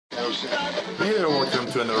Hey there, welcome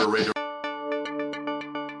to another radio.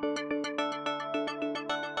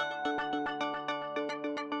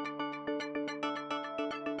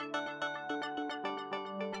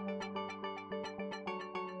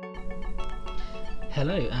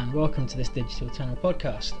 Hello and welcome to this Digital Channel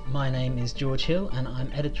podcast. My name is George Hill and I'm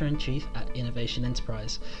Editor-in-Chief at Innovation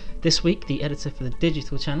Enterprise. This week, the editor for the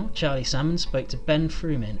Digital Channel, Charlie Salmon, spoke to Ben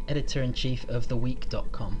Frumin, Editor-in-Chief of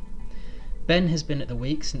TheWeek.com. Ben has been at The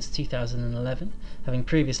Week since 2011, having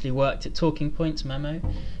previously worked at Talking Points Memo,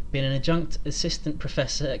 been an adjunct assistant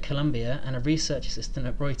professor at Columbia and a research assistant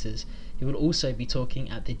at Reuters. He will also be talking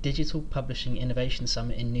at the Digital Publishing Innovation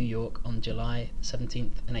Summit in New York on July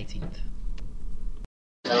 17th and 18th.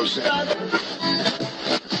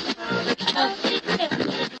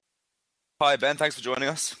 Hi Ben, thanks for joining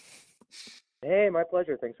us. Hey, my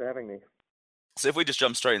pleasure. Thanks for having me. So if we just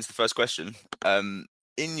jump straight into the first question,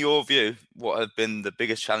 in your view, what have been the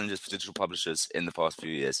biggest challenges for digital publishers in the past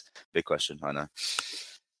few years? Big question, I know.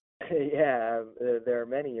 Yeah, there are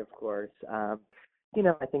many, of course. I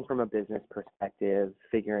think from a business perspective,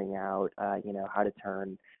 figuring out, how to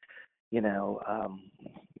turn,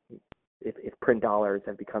 if print dollars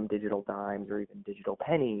have become digital dimes or even digital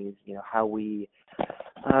pennies, how we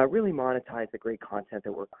really monetize the great content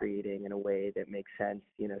that we're creating in a way that makes sense,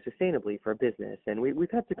 sustainably for a business. And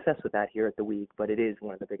we've had success with that here at The Week, but it is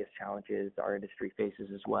one of the biggest challenges our industry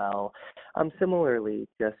faces as well. Similarly,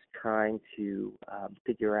 just trying to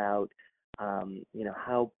figure out,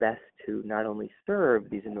 how best to not only serve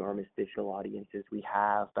these enormous digital audiences we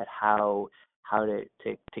have, but how to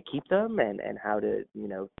keep them and how to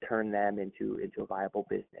turn them into a viable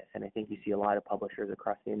business. And I think you see a lot of publishers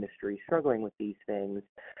across the industry struggling with these things.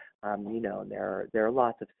 There are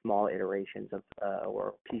lots of small iterations of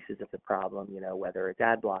or pieces of the problem, whether it's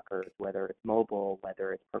ad blockers, whether it's mobile,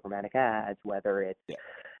 whether it's programmatic ads, whether it's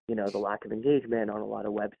the lack of engagement on a lot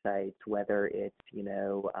of websites, whether it's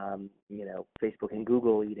Facebook and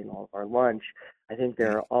Google eating all of our lunch. I think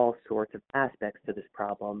there are all sorts of aspects to this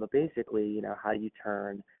problem, but basically, how do you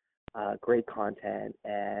turn great content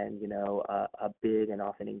and a big and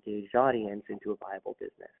often engaged audience into a viable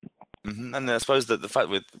business? Mm-hmm. And I suppose that the fact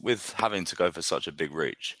with having to go for such a big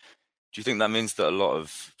reach, do you think that means that a lot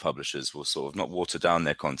of publishers will sort of not water down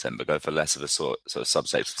their content, but go for less of a sort of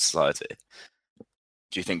subset of society?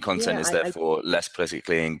 Do you think content is therefore less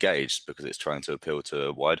politically engaged because it's trying to appeal to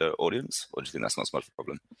a wider audience, or do you think that's not so much of a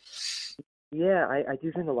problem? Yeah, I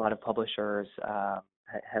do think a lot of publishers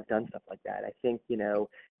have done stuff like that. I think,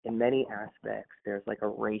 in many aspects, there's like a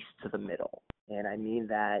race to the middle. And I mean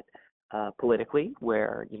that politically,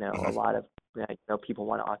 where, a lot of people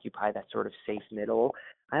want to occupy that sort of safe middle.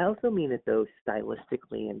 I also mean it, though,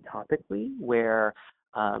 stylistically and topically, where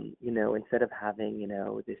instead of having,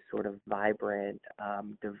 this sort of vibrant,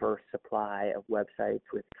 diverse supply of websites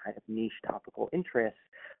with kind of niche topical interests,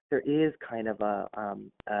 there is kind of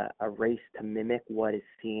a race to mimic what is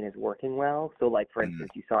seen as working well. So, like, for instance,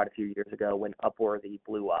 you saw it a few years ago when Upworthy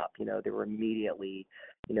blew up. There were immediately,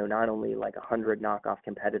 not only like 100 knockoff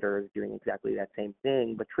competitors doing exactly that same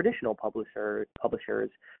thing, but traditional publishers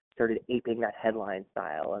started aping that headline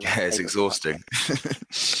style. And it's exhausting.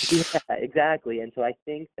 Yeah, exactly. And so I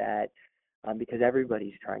think that because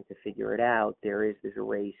everybody's trying to figure it out, there is this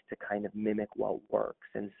race to kind of mimic what works.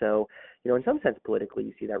 And so, in some sense, politically,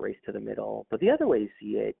 you see that race to the middle. But the other way you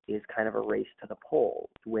see it is kind of a race to the polls,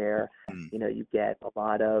 where, you get a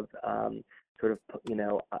lot of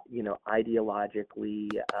ideologically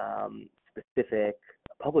specific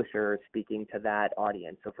publishers speaking to that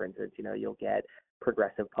audience. So, for instance, you'll get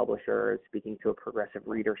progressive publishers speaking to a progressive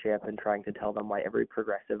readership and trying to tell them why every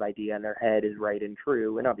progressive idea in their head is right and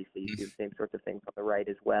true. And obviously, you do the same sorts of things on the right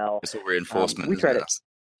as well. It's all reinforcement. We try to.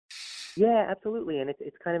 Yeah, absolutely. And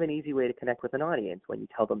it's kind of an easy way to connect with an audience when you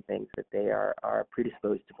tell them things that they are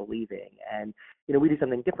predisposed to believing. And, we do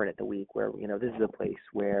something different at The Week where, this is a place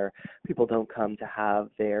where people don't come to have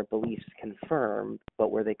their beliefs confirmed,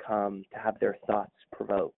 but where they come to have their thoughts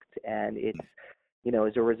provoked. And it's,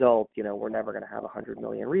 as a result, we're never going to have 100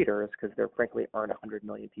 million readers because there frankly aren't 100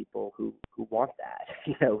 million people who want that,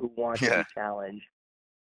 who want to be challenged.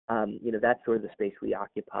 That's sort of the space we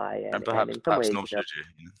occupy. And perhaps, in some ways, nor should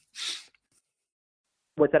you.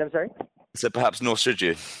 What's that? I'm sorry? So perhaps nor should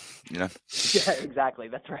you, Yeah, exactly.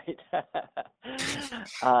 That's right.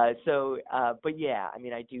 But yeah, I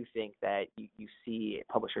mean, I do think that you see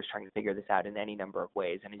publishers trying to figure this out in any number of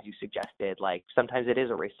ways. And as you suggested, like sometimes it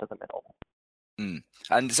is a race to the middle.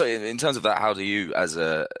 And so in terms of that, how do you, as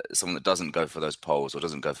someone that doesn't go for those polls or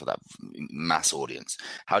doesn't go for that mass audience,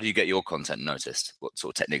 how do you get your content noticed? What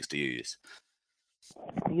sort of techniques do you use?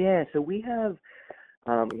 Yeah, so we have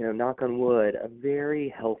knock on wood, a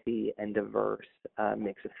very healthy and diverse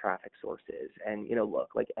mix of traffic sources. And, look,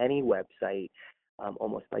 like any website,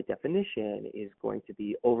 almost by definition, is going to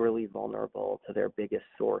be overly vulnerable to their biggest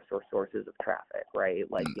source or sources of traffic, right?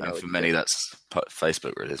 Like, And for many, that's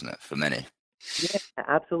Facebook, really, isn't it? For many. Yeah,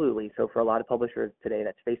 absolutely. So for a lot of publishers today,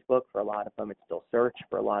 that's Facebook. For a lot of them, it's still search.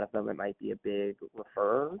 For a lot of them, it might be a big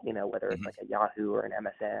refer, whether it's like a Yahoo or an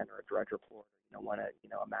MSN or a Drudge Report, a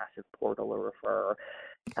massive portal or refer.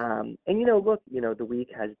 Look, the week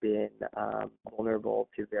has been vulnerable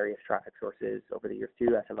to various traffic sources over the years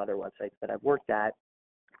too, as have other websites that I've worked at.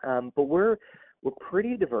 But we're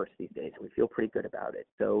pretty diverse these days, and we feel pretty good about it.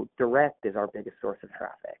 So direct is our biggest source of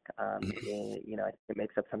traffic. I think it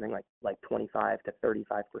makes up something like 25 to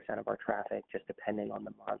 35% of our traffic, just depending on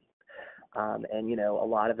the month. A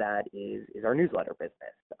lot of that is our newsletter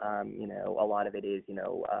business. A lot of it is,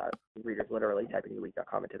 readers literally typing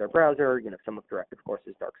theweek.com into their browser. Some of direct, of course,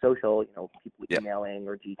 is dark social, people emailing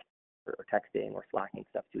or or texting or slacking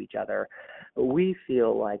stuff to each other. But we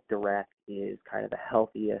feel like direct is kind of the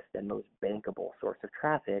healthiest and most bankable source of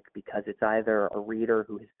traffic, because it's either a reader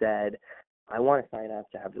who has said, I want to sign up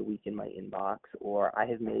to have the week in my inbox, or I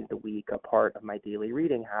have made the week a part of my daily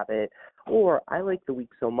reading habit, or I like the week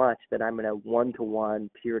so much that I'm going to one-to-one,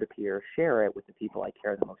 peer-to-peer share it with the people I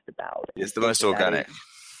care the most about. It's the most organic.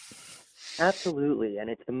 Absolutely, and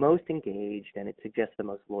it's the most engaged, and it suggests the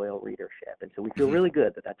most loyal readership, and so we feel really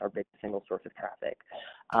good that that's our biggest single source of traffic.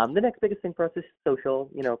 The next biggest thing for us is social.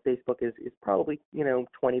 Facebook is probably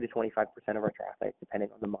 20 to 25% of our traffic, depending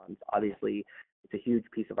on the month. Obviously, it's a huge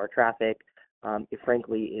piece of our traffic. It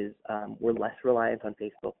frankly is, we're less reliant on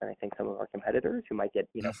Facebook than I think some of our competitors, who might get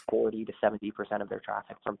 40 to 70% of their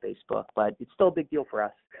traffic from Facebook, but it's still a big deal for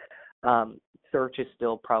us. Search is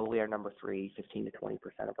still probably our number 3, 15 to 20%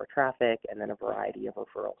 of our traffic, and then a variety of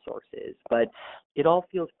referral sources. But it all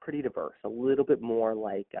feels pretty diverse, a little bit more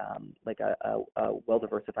like a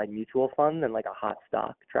well-diversified mutual fund than like a hot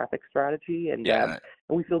stock traffic strategy, and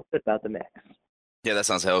we feel good about the mix. Yeah, that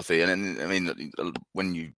sounds healthy. And I mean,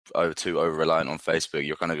 when you are too over-reliant on Facebook,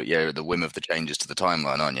 you're kind of at the whim of the changes to the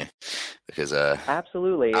timeline, aren't you? Because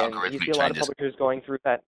absolutely, and you see a lot of changes. publishers going through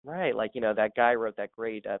that. Right, like, that guy wrote that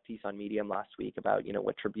great piece on Medium last week about,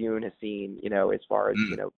 what Tribune has seen, as far as,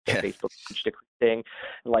 Facebook decreasing.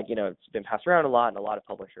 And, it's been passed around a lot, and a lot of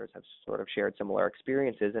publishers have sort of shared similar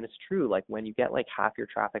experiences. And it's true, like, when you get, like, half your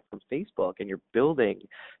traffic from Facebook and you're building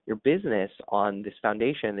your business on this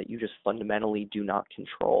foundation that you just fundamentally do not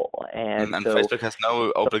control. And so, Facebook has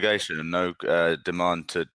no obligation and no demand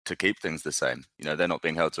to keep things the same. They're not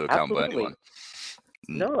being held to account by anyone.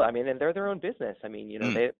 No, I mean, and they're their own business. I mean,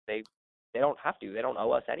 they don't have to. They don't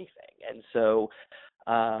owe us anything. And so,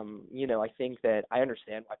 I think that I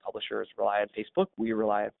understand why publishers rely on Facebook. We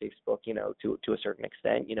rely on Facebook, to a certain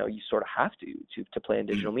extent. You sort of have to play in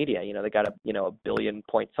digital media. They got a billion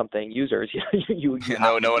point something users.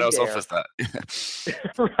 No one else offers that.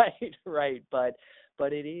 Right.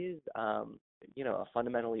 But it is, a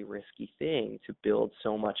fundamentally risky thing to build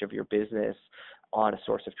so much of your business on a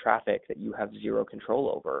source of traffic that you have zero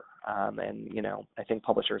control over. And I think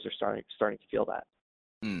publishers are starting to feel that.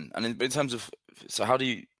 And in terms of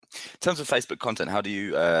Facebook content, how do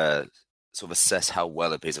you sort of assess how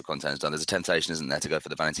well a piece of content is done? There's a temptation, isn't there, to go for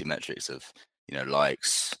the vanity metrics of,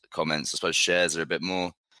 likes, comments. I suppose shares are a bit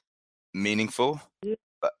more meaningful. Yeah.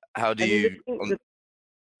 But how do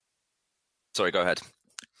Sorry, go ahead.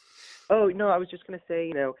 Oh, no, I was just going to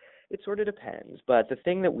say, it sort of depends. But the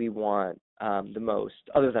thing that we want the most,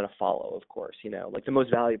 other than a follow, of course, like the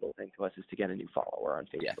most valuable thing to us is to get a new follower on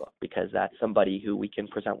Facebook, because that's somebody who we can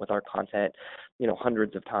present with our content,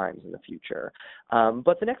 hundreds of times in the future.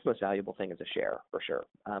 But the next most valuable thing is a share, for sure.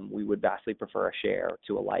 We would vastly prefer a share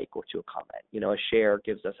to a like or to a comment. A share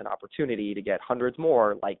gives us an opportunity to get hundreds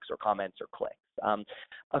more likes or comments or clicks.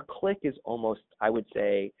 A click is almost, I would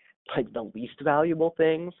say, like the least valuable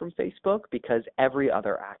thing from Facebook, because every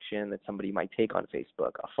other action that somebody might take on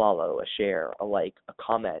Facebook, a follow, a share, a like, a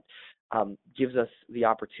comment, gives us the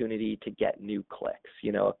opportunity to get new clicks.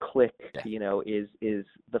 A click, is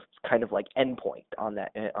the kind of like endpoint on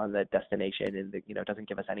that destination, and doesn't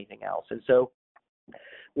give us anything else. And so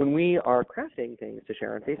when we are crafting things to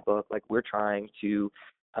share on Facebook, like, we're trying to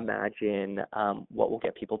imagine what will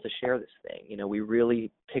get people to share this thing. We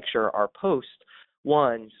really picture our post,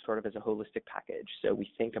 one, sort of as a holistic package. So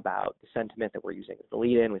we think about the sentiment that we're using as the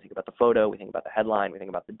lead-in, we think about the photo, we think about the headline, we think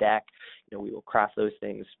about the deck. We will craft those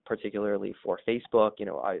things particularly for Facebook.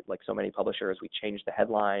 Like so many publishers, we change the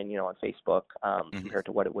headline, on Facebook compared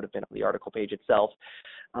to what it would have been on the article page itself.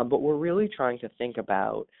 But we're really trying to think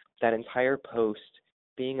about that entire post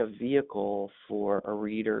being a vehicle for a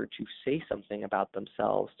reader to say something about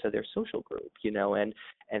themselves to their social group,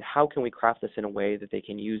 and how can we craft this in a way that they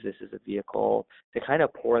can use this as a vehicle to kind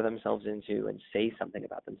of pour themselves into and say something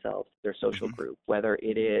about themselves to their social group, whether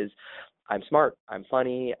it is, I'm smart, I'm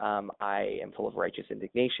funny, I am full of righteous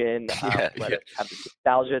indignation, let us have this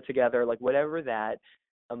nostalgia together, like whatever that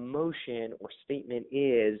emotion or statement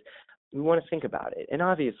is, we want to think about it. And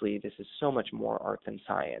obviously, this is so much more art than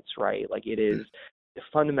science, right? Like it is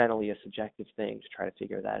fundamentally a subjective thing to try to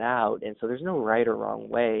figure that out. And so there's no right or wrong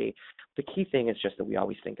way. The key thing is just that we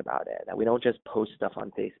always think about it, that we don't just post stuff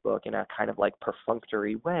on Facebook in a kind of like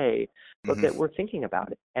perfunctory way, but that we're thinking about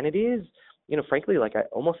it. And it is, frankly, like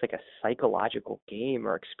almost like a psychological game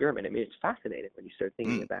or experiment. I mean, it's fascinating when you start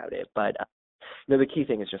thinking about it, but the key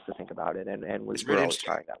thing is just to think about it, and we're always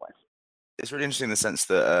trying that way. It's really interesting in the sense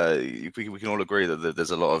that we can all agree that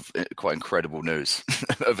there's a lot of quite incredible news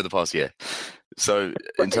over the past year. So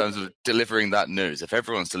in terms of delivering that news, if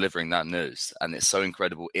everyone's delivering that news and it's so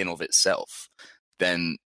incredible in of itself,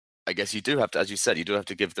 then I guess you do have to, as you said, you do have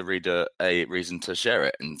to give the reader a reason to share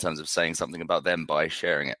it in terms of saying something about them by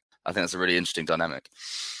sharing it. I think that's a really interesting dynamic.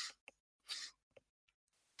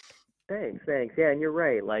 Thanks. Yeah, and you're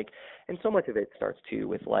right. Like, and so much of it starts too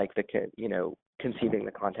with like the, conceiving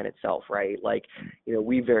the content itself, right? Like,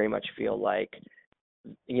 we very much feel like,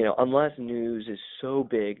 unless news is so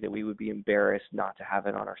big that we would be embarrassed not to have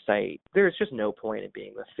it on our site, there's just no point in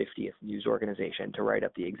being the 50th news organization to write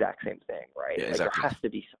up the exact same thing, right? Yeah, like exactly. there has to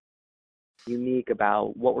be something unique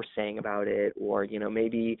about what we're saying about it, or,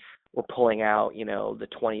 maybe we're pulling out, the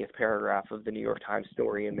 20th paragraph of the New York Times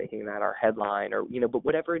story and making that our headline, or, but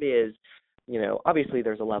whatever it is, obviously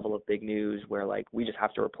there's a level of big news where like we just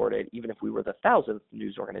have to report it, even if we were the 1,000th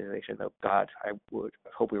news organization. Though God, I would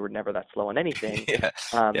hope we were never that slow on anything.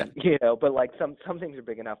 But like some things are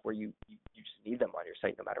big enough where you just need them on your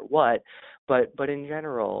site no matter what. But in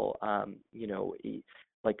general,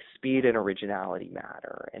 like speed and originality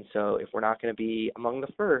matter. And so if we're not going to be among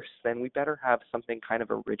the first, then we better have something kind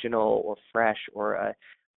of original or fresh, or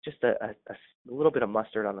just a little bit of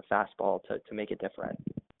mustard on the fastball to make it different.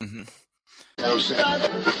 Mm-hmm.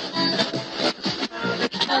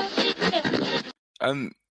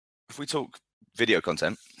 If we talk video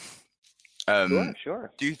content,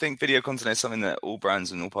 Sure. Do you think video content is something that all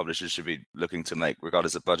brands and all publishers should be looking to make,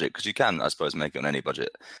 regardless of budget? Because you can, I suppose, make it on any budget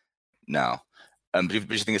now. But do you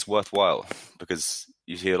think it's worthwhile? Because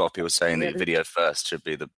you hear a lot of people saying that video first should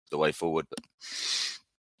be the way forward.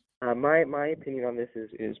 But my opinion on this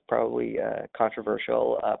is probably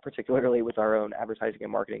controversial, particularly with our own advertising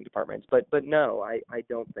and marketing departments. But no, I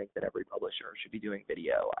don't think that every publisher should be doing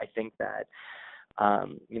video. I think that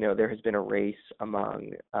there has been a race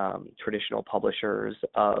among traditional publishers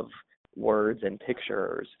of words and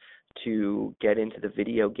pictures to get into the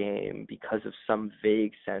video game because of some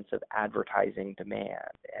vague sense of advertising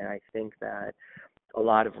demand. And I think that a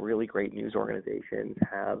lot of really great news organizations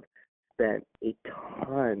have spent a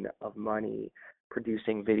ton of money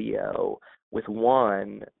producing video with,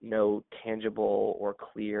 one, no tangible or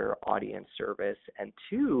clear audience service, and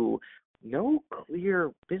two, no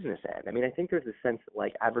clear business end. I mean, I think there's a sense that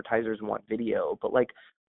like advertisers want video, but like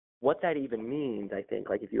what that even means, I think,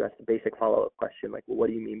 like if you ask the basic follow-up question, like, well, what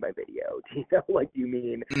do you mean by video? Do you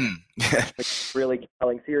mean like really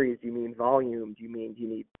compelling series? Do you mean volume? Do you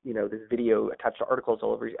need, this video attached to articles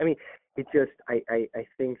all over? I mean, it just, I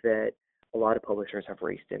think that a lot of publishers have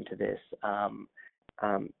raced into this.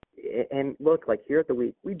 And look, like here at The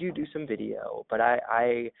Week, we do some video, but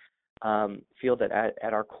I feel that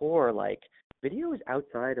at our core, like video is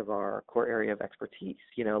outside of our core area of expertise.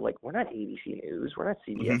 Like we're not ABC News, we're not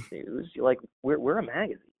CBS News. Like we're a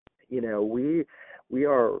magazine. We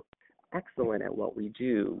are excellent at what we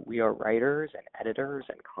do. We are writers and editors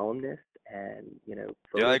and columnists and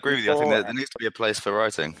yeah, I agree with you. I think there needs to be a place for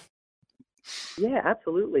writing. Yeah,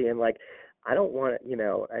 absolutely. And like I don't want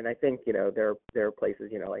and I think there are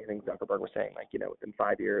places like I think Zuckerberg was saying like within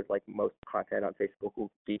 5 years like most content on Facebook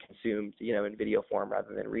will be consumed in video form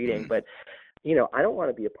rather than reading. But I don't want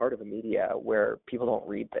to be a part of a media where people don't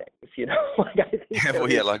read things. Like I think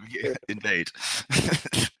indeed.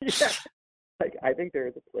 Yeah, like I think there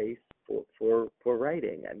is a place for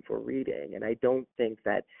writing and for reading, and I don't think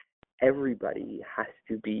that everybody has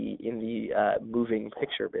to be in the moving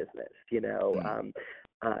picture business.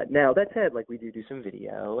 Now that said, like we do some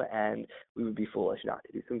video, and we would be foolish not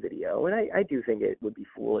to do some video. And I do think it would be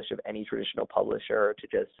foolish of any traditional publisher to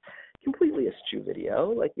just completely eschew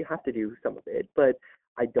video. Like you have to do some of it, but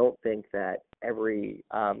I don't think that every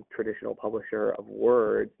traditional publisher of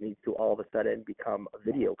words needs to all of a sudden become a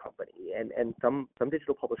video company. And some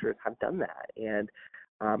digital publishers have done that. And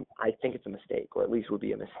I think it's a mistake, or at least would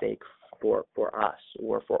be a mistake for us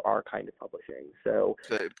or for our kind of publishing. So,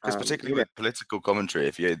 Because particularly with political commentary,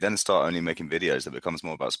 if you then start only making videos, it becomes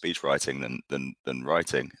more about speech writing than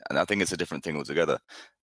writing, and I think it's a different thing altogether.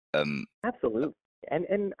 Absolutely.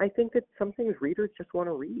 And I think that some things readers just want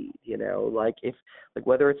to read, like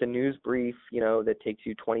whether it's a news brief, that takes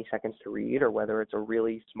you 20 seconds to read, or whether it's a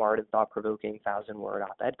really smart and thought-provoking 1,000-word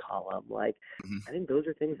op-ed column, I think those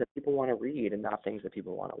are things that people want to read and not things that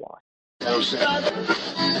people want to watch.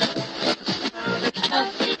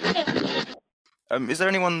 Is there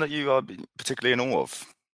anyone that you are particularly in awe of?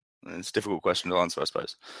 It's a difficult question to answer, I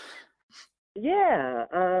suppose. Yeah,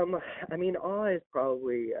 I mean, awe is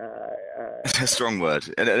probably a strong word.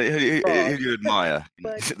 And who do you admire?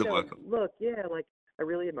 But look, yeah, I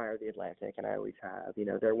really admire The Atlantic, and I always have.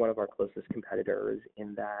 They're one of our closest competitors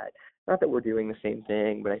in that, not that we're doing the same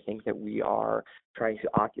thing, but I think that we are trying to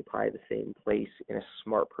occupy the same place in a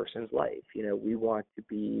smart person's life. We want to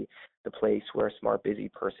be the place where a smart, busy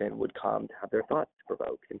person would come to have their thoughts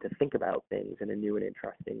provoked and to think about things in a new and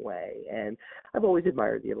interesting way. And I've always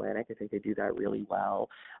admired The Atlantic. I think they do that really well.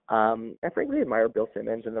 I frankly admire Bill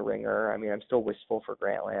Simmons and The Ringer. I mean, I'm still wistful for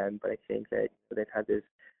Grantland, but I think that they've had this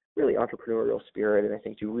really entrepreneurial spirit, and I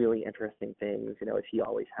think do really interesting things, as he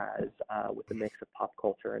always has, with the mix of pop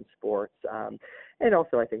culture and sports. And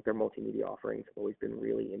also I think their multimedia offerings have always been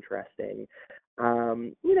really interesting.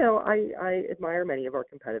 I admire many of our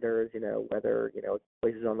competitors, whether,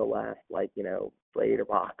 places on the left, like, Slate or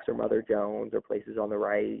Vox or Mother Jones, or places on the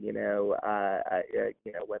right,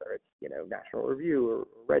 whether it's, National Review or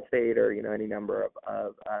Red State or, any number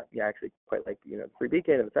of I actually quite like, Free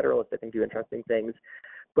Beacon and the Federalist, I think do interesting things.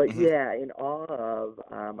 But yeah, in awe of,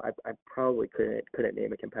 I probably couldn't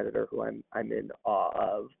name a competitor who I'm in awe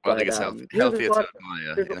of. Well, I think it's healthier to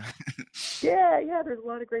admire. Yeah, there's a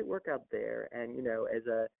lot of great work out there, and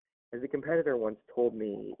as a competitor once told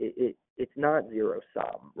me, it's not zero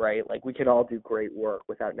sum, right? Like, we can all do great work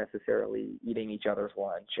without necessarily eating each other's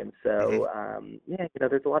lunch, and so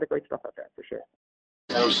there's a lot of great stuff out there for sure.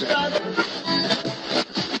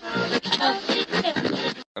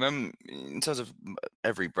 And in terms of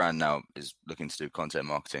every brand now is looking to do content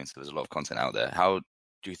marketing, so there's a lot of content out there. How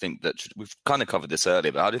do you think that we've kind of covered this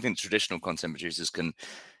earlier, but how do you think traditional content producers can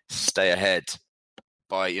stay ahead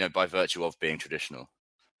by virtue of being traditional?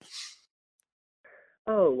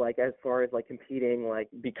 Oh, as far as competing,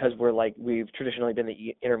 because we've traditionally been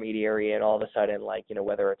the intermediary, and all of a sudden,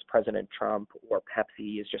 whether it's President Trump or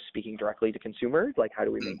Pepsi is just speaking directly to consumers, how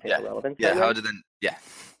do we maintain a relevance?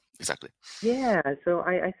 Exactly. Yeah, so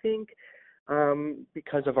I think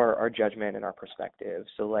because of our judgment and our perspective.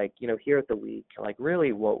 So here at The Week,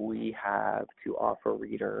 really what we have to offer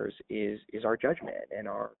readers is our judgment and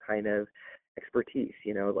our kind of expertise,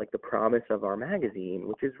 the promise of our magazine,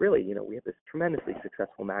 which is really, we have this tremendously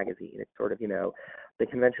successful magazine. It's sort of, the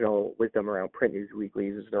conventional wisdom around print news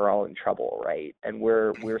weeklies is they're all in trouble, right? And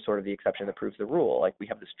we're sort of the exception that proves the rule. We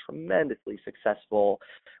have this tremendously successful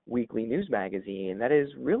weekly news magazine that is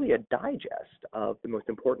really a digest of the most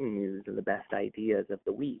important news and the best ideas of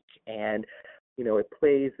the week. And, it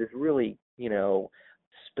plays this really,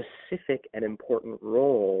 specific and important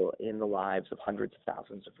role in the lives of hundreds of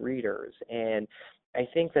thousands of readers. And I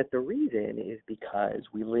think that the reason is because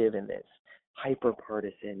we live in this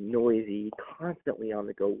hyper-partisan, noisy, constantly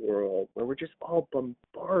on-the-go world where we're just all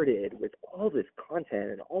bombarded with all this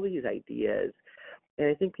content and all these ideas. And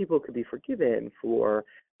I think people could be forgiven for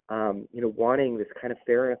wanting this kind of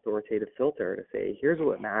fair and authoritative filter to say, here's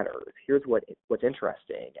what matters, here's what's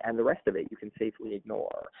interesting, and the rest of it you can safely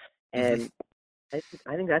ignore. And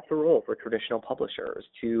I think that's the role for traditional publishers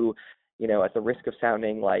to, at the risk of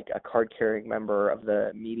sounding like a card-carrying member of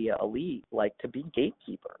the media elite, to be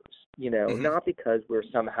gatekeepers, not because we're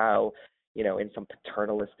somehow, in some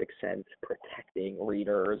paternalistic sense protecting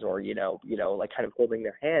readers or, kind of holding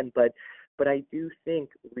their hand, but I do think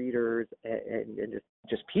readers and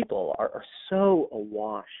just people are so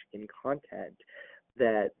awash in content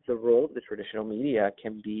that the role of the traditional media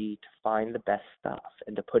can be to find the best stuff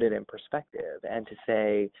and to put it in perspective and to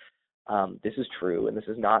say, this is true and this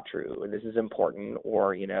is not true and this is important,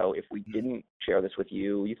 or, if we didn't share this with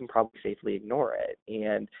you, you can probably safely ignore it.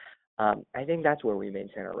 And I think that's where we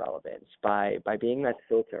maintain our relevance, by being that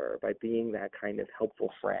filter, by being that kind of helpful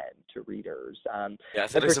friend to readers. I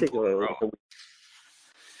think it's important role.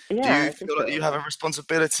 Yeah, do you feel like you have a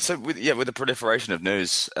responsibility? So with the proliferation of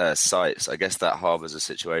news sites, I guess that harbours a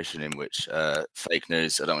situation in which fake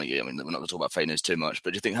news, we're not going to talk about fake news too much,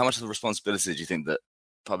 but do you think, how much of the responsibility do you think that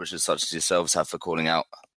publishers such as yourselves have for calling out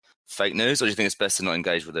fake news, or do you think it's best to not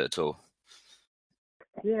engage with it at all?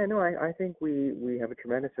 Yeah, no, I think we have a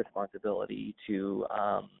tremendous responsibility to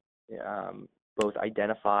both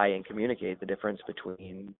identify and communicate the difference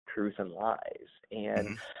between truth and lies. And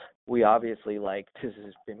Hmm. we obviously, like, this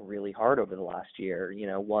has been really hard over the last year,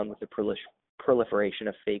 one with the proliferation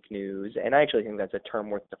of fake news. And I actually think that's a term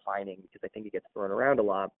worth defining because I think it gets thrown around a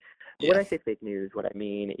lot. But when Yeah. I say fake news, what I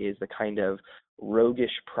mean is the kind of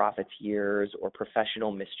roguish profiteers or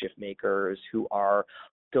professional mischief makers who are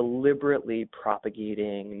deliberately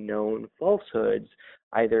propagating known falsehoods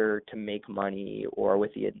either to make money or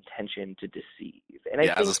with the intention to deceive. And I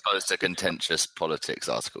Yeah, as think opposed to contentious politics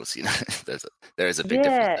articles, there is a big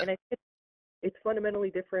difference yeah, there. and I think it's fundamentally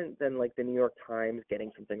different than like the New York Times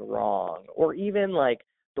getting something wrong, or even like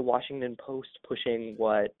the Washington Post pushing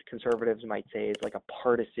what conservatives might say is like a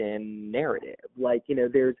partisan narrative. Like,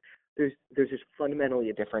 there's just fundamentally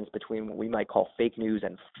a difference between what we might call fake news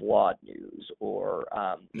and flawed news, or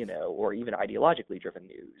or even ideologically driven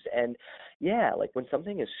news. And yeah, like when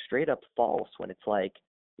something is straight up false, when it's like,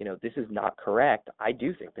 this is not correct, I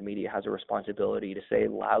do think the media has a responsibility to say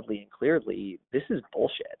loudly and clearly, this is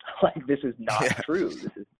bullshit. Like, this is not Yeah. true.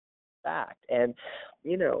 This is fact. And,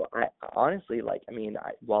 I honestly, like, I mean,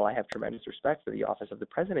 while I have tremendous respect for the office of the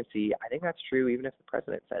presidency, I think that's true even if the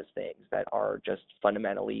president says things that are just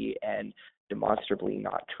fundamentally and demonstrably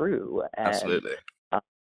not true. And Absolutely.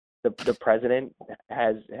 the president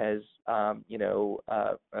has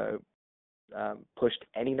pushed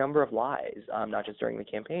any number of lies, not just during the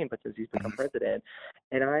campaign, but since he's become Mhm. president.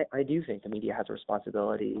 And I do think the media has a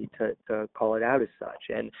responsibility to call it out as such.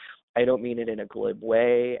 And I don't mean it in a glib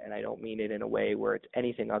way, and I don't mean it in a way where it's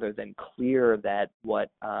anything other than clear that what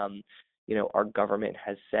our government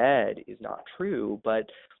has said is not true. But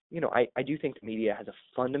I do think the media has a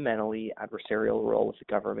fundamentally adversarial role with the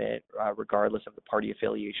government, regardless of the party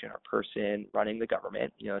affiliation or person running the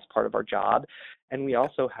government. As part of our job. And we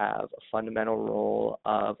also have a fundamental role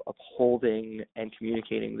of upholding and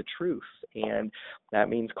communicating the truth. And that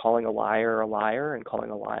means calling a liar and calling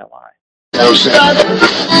a lie a lie.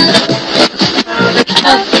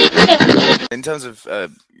 In terms of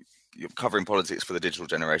covering politics for the digital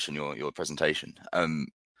generation, your presentation,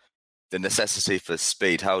 the necessity for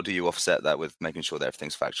speed, how do you offset that with making sure that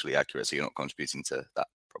everything's factually accurate so you're not contributing to that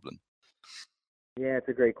problem? Yeah, it's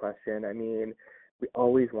a great question. I mean, we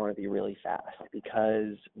always want to be really fast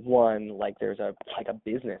because one, like there's a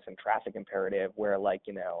business and traffic imperative where like,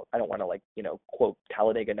 I don't want to like, quote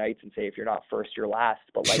Talladega Nights and say if you're not first, you're last,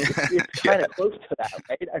 but like it's kind of close to that,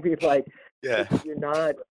 right? I mean, like Yeah. if you're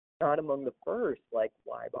not among the first, like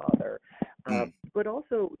why bother? But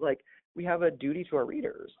also like we have a duty to our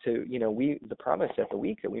readers to, the promise at the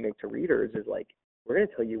week that we make to readers is like we're going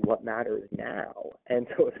to tell you what matters now. And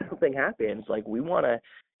so if something happens, like we want to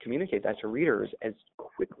communicate that to readers as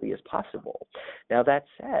quickly as possible. Now, that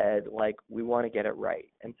said, like we want to get it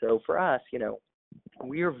right. And so for us,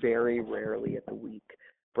 we are very rarely at the week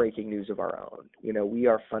breaking news of our own. We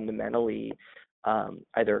are fundamentally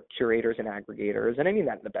either curators and aggregators, and I mean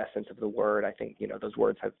that in the best sense of the word. I think those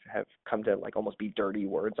words have come to like almost be dirty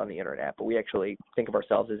words on the internet, but we actually think of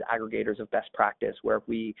ourselves as aggregators of best practice. Where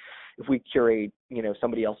if we curate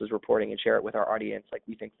somebody else's reporting and share it with our audience, like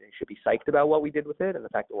we think they should be psyched about what we did with it and the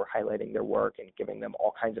fact that we're highlighting their work and giving them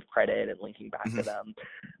all kinds of credit and linking back to them.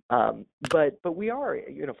 But we are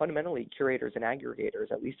fundamentally curators and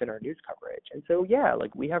aggregators, at least in our news coverage. And so yeah,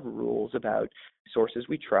 like we have rules about sources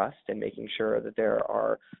we trust and making sure that there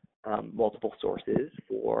are multiple sources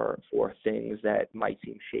for things that might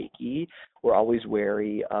seem shaky. We're always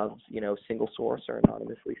wary of single source or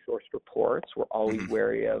anonymously sourced reports. We're always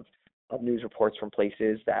wary of news reports from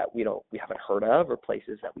places that we haven't heard of, or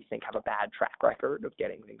places that we think have a bad track record of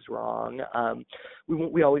getting things wrong.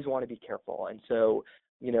 We always want to be careful, and so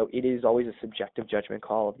it is always a subjective judgment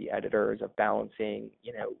call of the editors of balancing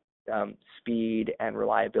speed and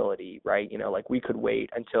reliability, right? Like we could wait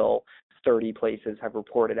until 30 places have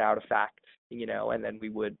reported out a fact, and then we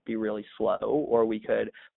would be really slow, or we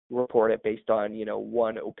could report it based on,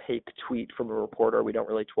 one opaque tweet from a reporter we don't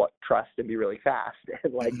really trust and be really fast.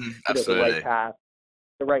 And like, Absolutely.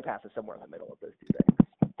 the right path is somewhere in the middle of those two things.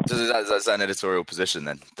 So that's an editorial position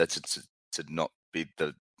then, that to not be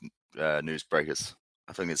the news breakers.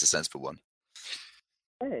 I think it's a sensible one.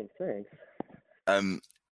 Thanks.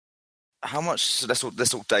 How much? So let's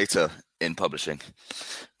talk data in publishing,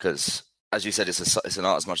 because as you said, it's an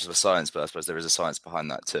art as much as a science, but I suppose there is a science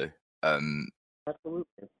behind that too.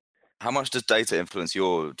 Absolutely. How much does data influence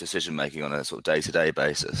your decision making on a sort of day-to-day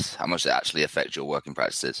basis? How much does it actually affect your working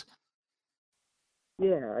practices?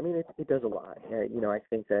 Yeah, I mean, it does a lot. I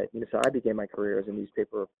think that, so I began my career as a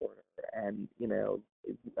newspaper reporter, and,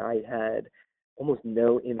 I had almost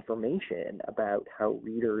no information about how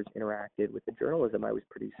readers interacted with the journalism I was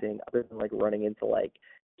producing, other than like running into like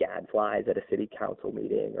gadflies at a city council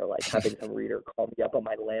meeting, or like having some reader call me up on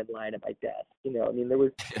my landline at my desk. I mean,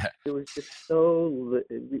 Yeah. there was just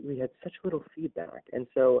we had such little feedback. And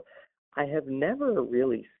so I have never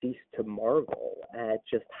really ceased to marvel at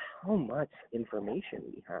just how much information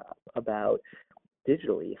we have about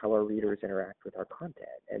digitally how our readers interact with our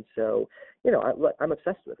content. And so, I'm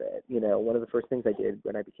obsessed with it. One of the first things I did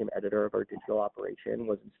when I became editor of our digital operation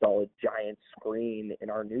was install a giant screen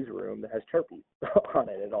in our newsroom that has Sharpies on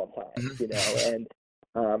it at all times, and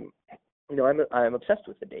I'm obsessed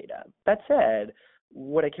with the data. That said,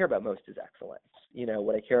 what I care about most is excellence.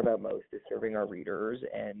 What I care about most is serving our readers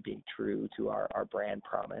and being true to our brand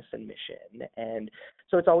promise and mission. And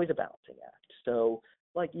so it's always a balancing act. So,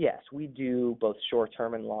 yes, we do both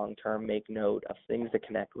short-term and long-term make note of things that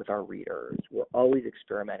connect with our readers. We're always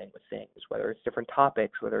experimenting with things, whether it's different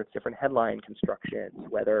topics, whether it's different headline constructions,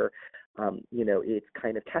 whether, it's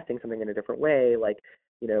kind of testing something in a different way, like,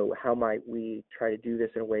 how might we try to do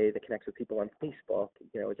this in a way that connects with people on Facebook,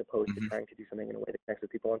 as opposed to trying to do something in a way that connects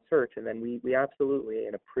with people on search. And then we absolutely,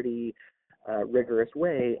 in a pretty rigorous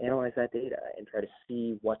way, analyze that data and try to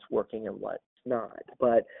see what's working and what's not.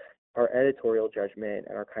 But our editorial judgment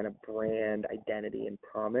and our kind of brand identity and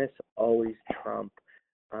promise always trump,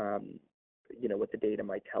 what the data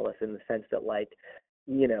might tell us, in the sense that,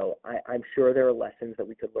 I'm sure there are lessons that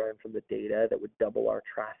we could learn from the data that would double our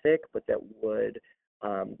traffic, but that would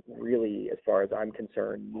really, as far as I'm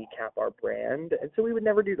concerned, kneecap our brand. And so we would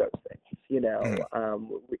never do those things,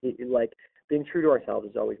 being true to ourselves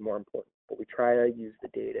is always more important, but we try to use the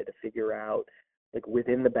data to figure out,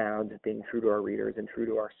 within the bounds of being true to our readers and true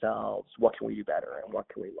to ourselves, what can we do better and what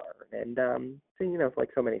can we learn? And it's like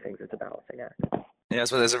so many things, it's a balancing act. Yeah,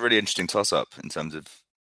 so there's a really interesting toss-up in terms of,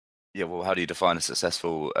 how do you define a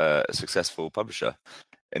successful publisher?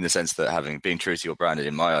 In the sense that being true to your brand,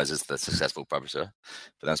 in my eyes, is the successful publisher.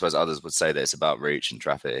 But then I suppose others would say that it's about reach and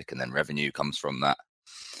traffic, and then revenue comes from that.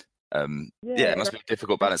 It must be a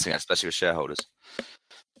difficult balancing act, especially with shareholders.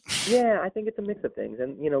 Yeah, I think it's a mix of things.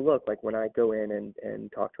 And, look, when I go in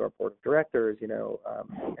and talk to our board of directors,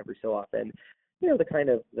 every so often,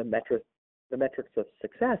 the metrics of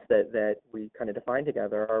success that we kind of define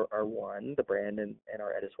together are one, the brand and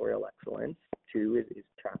our editorial excellence. Two is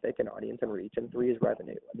traffic and audience and reach, and three is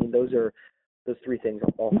revenue. I mean, those three things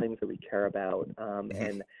are all things that we care about.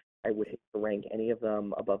 And I would hate to rank any of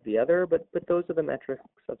them above the other, but those are the metrics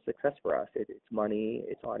of success for us. It's money,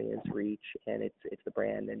 it's audience reach, and it's the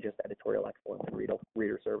brand and just editorial excellence and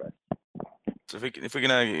reader service. So if we're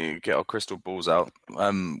gonna get our crystal balls out,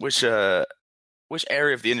 which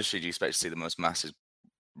area of the industry do you expect to see the most massive,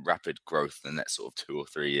 rapid growth in the next sort of 2 or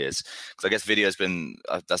 3 years? Because I guess video has been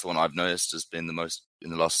that's the one I've noticed has been the most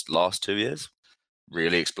in the last 2 years,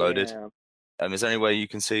 really exploded. Yeah. Is there any way you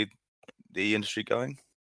can see the industry going?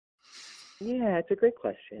 Yeah, it's a great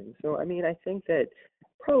question. So, I mean, I think that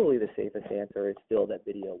probably the safest answer is still that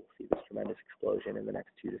video will see this tremendous explosion in the next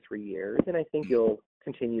 2 to 3 years. And I think you'll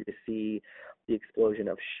continue to see the explosion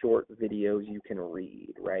of short videos you can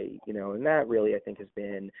read, right? And that really, I think, has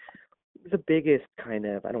been the biggest kind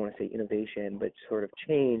of, I don't want to say innovation, but sort of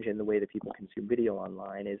change in the way that people consume video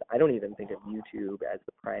online. Is I don't even think of YouTube as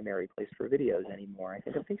the primary place for videos anymore. I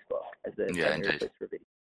think of Facebook as the primary place for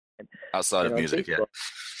videos. Outside of music, Facebook,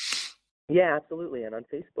 yeah, absolutely. And on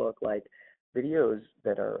Facebook, videos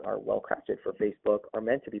that are well crafted for Facebook are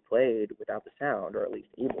meant to be played without the sound, or at least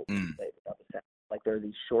able to be played without the sound. There are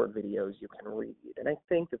these short videos you can read, and I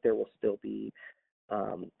think that there will still be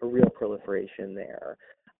a real proliferation there.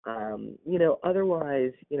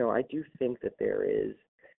 Otherwise, I do think that there is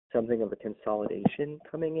something of a consolidation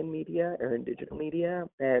coming in media, or in digital media,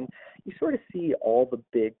 and you sort of see all the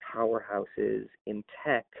big powerhouses in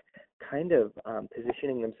tech kind of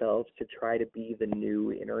positioning themselves to try to be the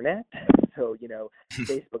new internet. So,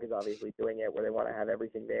 Facebook is obviously doing it, where they want to have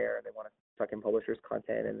everything there, and they want to suck in publishers'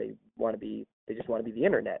 content, and they just want to be the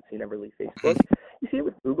internet. So you never leave Facebook. You see it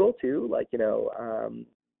with Google too,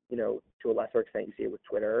 to a lesser extent, you see it with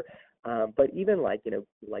Twitter. But even like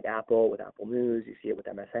Apple with Apple News, you see it with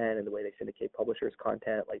MSN and the way they syndicate publishers'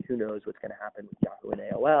 content. Who knows what's going to happen with Yahoo and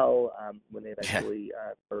AOL when they eventually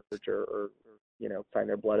merge or sign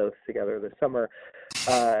their blood oaths together this summer.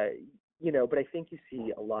 But I think you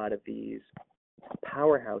see a lot of these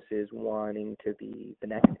powerhouses wanting to be the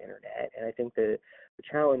next internet. And I think the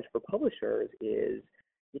challenge for publishers is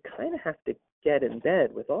you kind of have to get in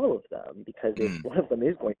bed with all of them, because if one of them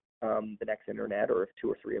is going to become the next internet, or if 2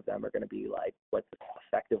 or 3 of them are going to be what's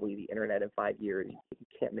effectively the internet in 5 years, you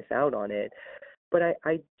can't miss out on it. But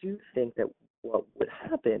I do think that what would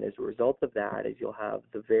happen as a result of that is you'll have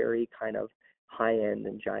the very kind of high-end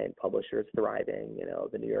and giant publishers thriving,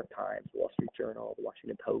 the New York Times, the Wall Street Journal, the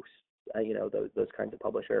Washington Post, those kinds of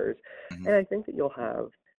publishers. Hmm. And I think that you'll have,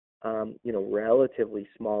 relatively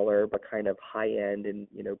smaller but kind of high-end and,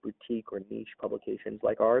 boutique or niche publications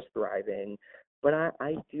like ours thriving. But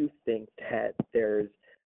I do think that there's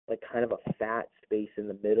like kind of a fat space in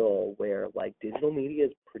the middle where like digital media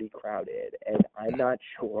is pretty crowded, and I'm not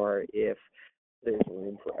sure if there's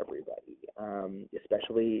room for everybody,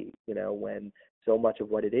 especially, when so much of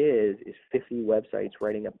what it is 50 websites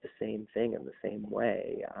writing up the same thing in the same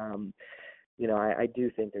way. I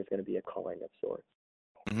do think there's going to be a culling of sorts.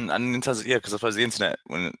 And in terms of, yeah, because I suppose the internet,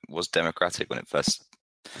 when it was democratic, when it first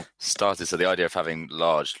started, so the idea of having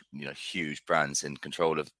large, huge brands in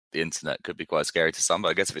control of the internet could be quite scary to some. But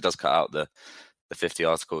I guess if it does cut out the 50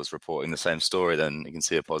 articles reporting the same story, then you can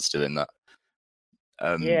see a positive in that.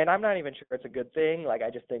 Yeah, and I'm not even sure it's a good thing. Like, I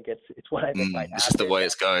just think it's what I think might happen. It's just the way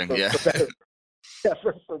it's going, for, yeah. For better, yeah,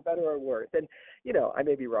 for better or worse. And, I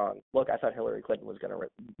may be wrong. Look, I thought Hillary Clinton was going to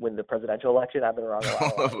win the presidential election. I've been wrong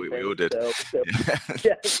a lot. We all did. So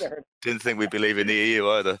yeah, didn't think we'd believe in the EU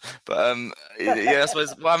either. But yeah, I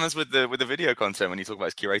suppose what happens with the video content when you talk about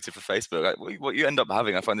it's curated for Facebook, like, what you end up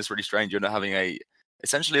having, I find this really strange. You end up having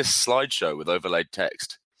essentially a slideshow with overlaid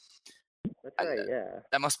text. That's right, yeah.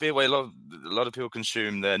 That must be a way a lot of people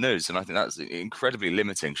consume their news, and I think that's incredibly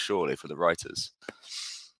limiting, surely, for the writers.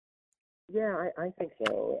 Yeah, I think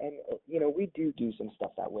so. And, we do some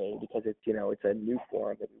stuff that way because it's, it's a new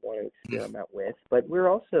form that we want to experiment with. But we're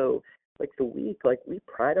also, like, we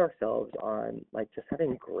pride ourselves on, like, just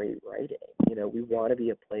having great writing. We want to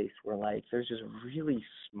be a place where, like, there's just really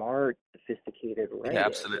smart, sophisticated writing. Yeah,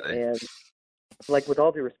 absolutely. And, like, with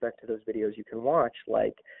all due respect to those videos you can watch,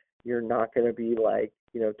 like, you're not going to be, like,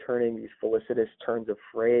 turning these felicitous turns of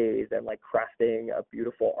phrase and, like, crafting a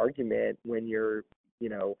beautiful argument when you're,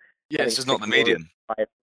 yeah, it's just not the medium.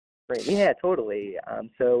 Yeah, totally.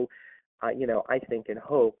 So, I think and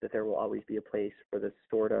hope that there will always be a place for this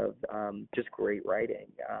sort of just great writing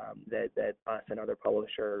that us and other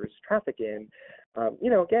publishers traffic in.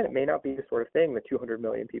 Again, it may not be the sort of thing that 200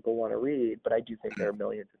 million people want to read, but I do think there are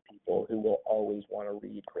millions of people who will always want to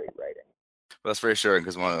read great writing. Well, that's reassuring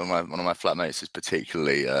because one of my flatmates is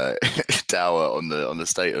particularly dour on the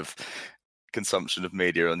state of consumption of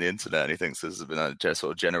media on the internet, and he thinks there's been a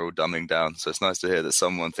sort of general dumbing down. So it's nice to hear that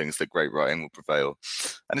someone thinks that great writing will prevail,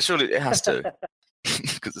 and surely it has to,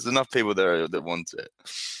 because there's enough people there that want it.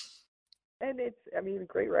 And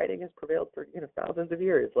great writing has prevailed for thousands of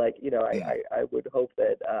years. Like, I would hope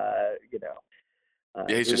that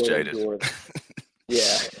yeah, he's just jaded.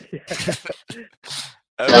 Yeah.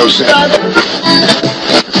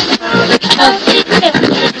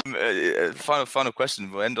 Final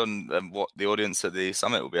question. We'll end on what the audience at the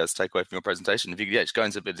summit will be able to take away from your presentation. If you could just go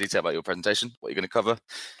into a bit of detail about your presentation, what you're going to cover.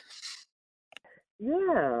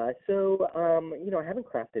 Yeah, so I haven't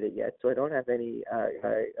crafted it yet, so I don't have any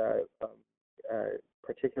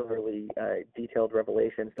particularly detailed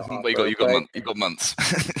revelations to offer. Well, you got months,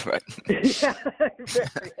 right? Yeah.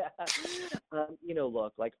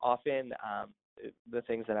 Look, like, often the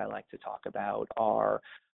things that I like to talk about are,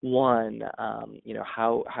 one,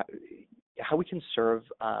 how we can serve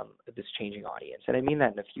this changing audience, and I mean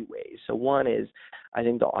that in a few ways. So one is, I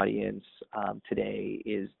think the audience today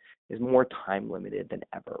is more time limited than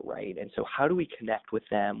ever, right? And so how do we connect with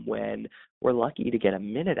them when we're lucky to get a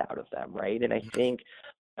minute out of them, right? And I think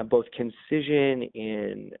both concision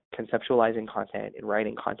in conceptualizing content, in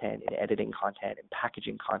writing content, in editing content, in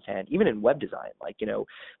packaging content, even in web design, like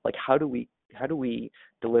how do we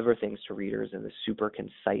deliver things to readers in this super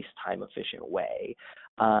concise, time efficient way?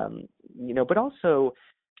 But also,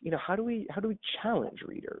 how do we challenge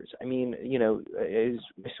readers? I mean, as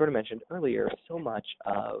I sort of mentioned earlier, so much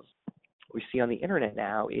of what we see on the internet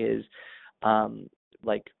now is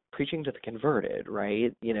like preaching to the converted,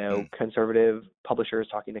 right? Conservative publishers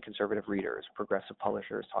talking to conservative readers, progressive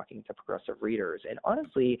publishers talking to progressive readers. And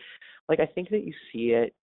honestly, like, I think that you see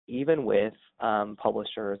it even with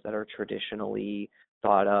publishers that are traditionally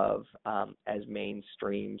thought of as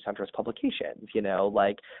mainstream centrist publications,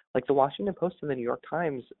 like the Washington Post and the New York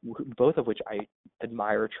Times, both of which I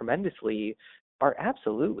admire tremendously, are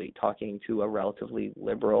absolutely talking to a relatively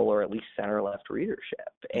liberal or at least center-left readership.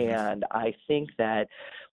 And I think that,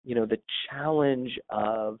 the challenge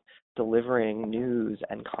of delivering news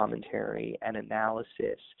and commentary and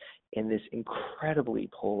analysis in this incredibly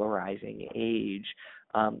polarizing age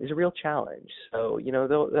is a real challenge. So,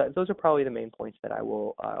 those are probably the main points that I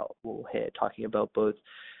will hit, talking about both,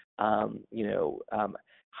 how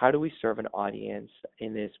do we serve an audience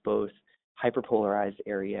in this both hyperpolarized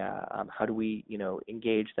area? How do we,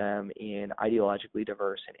 engage them in ideologically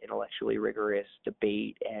diverse and intellectually rigorous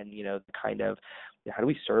debate, and the kind of how do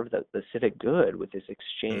we serve the civic good with this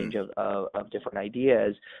exchange of different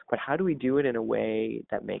ideas? But how do we do it in a way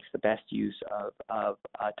that makes the best use of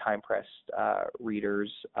time-pressed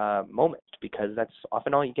readers' moment? Because that's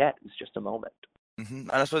often all you get is just a moment.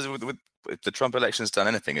 And I suppose with if the Trump election's done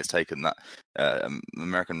anything, it's taken that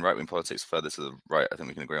American right-wing politics further to the right. I think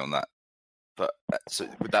we can agree on that. But so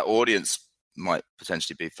with that audience might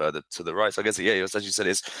potentially be further to the right. So I guess, as you said,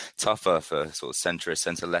 it's tougher for sort of centrist,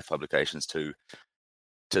 centre-left publications to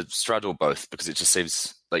straddle both, because it just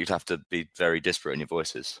seems like you'd have to be very disparate in your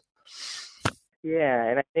voices. Yeah,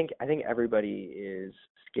 and I think everybody is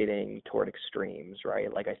skating toward extremes,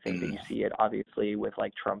 right? Like, I think that you see it obviously with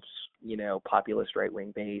like Trump's, populist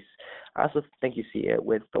right-wing base. I also think you see it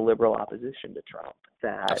with the liberal opposition to Trump.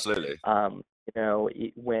 That absolutely,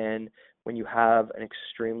 when you have an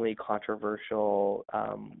extremely controversial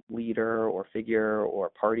leader or figure or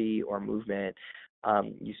party or movement,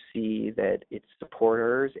 you see that its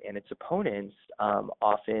supporters and its opponents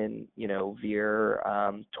often, veer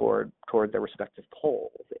toward their respective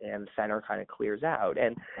poles, and the center kind of clears out.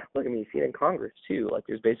 And look, I mean, you see it in Congress too. Like,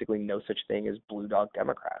 there's basically no such thing as blue dog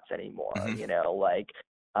Democrats anymore.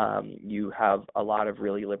 You have a lot of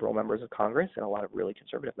really liberal members of Congress and a lot of really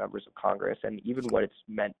conservative members of Congress, and even what it's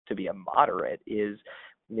meant to be a moderate is,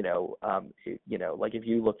 like if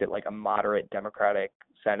you looked at like a moderate Democratic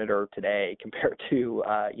senator today compared to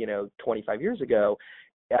 25 years ago,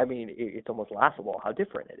 I mean, it's almost laughable how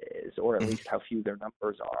different it is, or at least how few their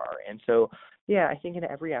numbers are. And so, yeah, I think in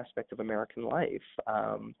every aspect of American life,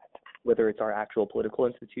 whether it's our actual political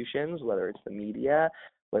institutions, whether it's the media,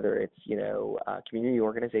 whether it's, community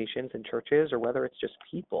organizations and churches, or whether it's just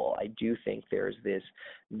people, I do think there's this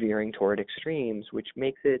veering toward extremes, which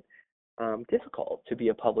makes it difficult to be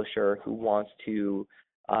a publisher who wants to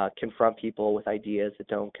confront people with ideas that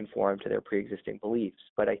don't conform to their pre-existing beliefs.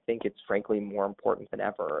 But I think it's frankly more important than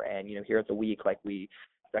ever. And, here at the Week, like, it's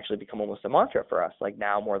actually become almost a mantra for us. Like,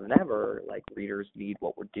 now more than ever, like, readers need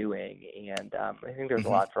what we're doing. And I think there's a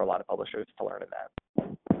lot for a lot of publishers to learn in that.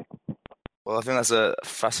 Well, I think that's a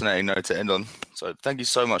fascinating note to end on. So thank you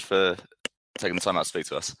so much for taking the time out to speak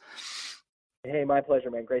to us. Hey, my pleasure,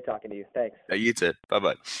 man. Great talking to you. Thanks. Yeah, you too.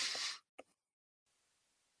 Bye-bye.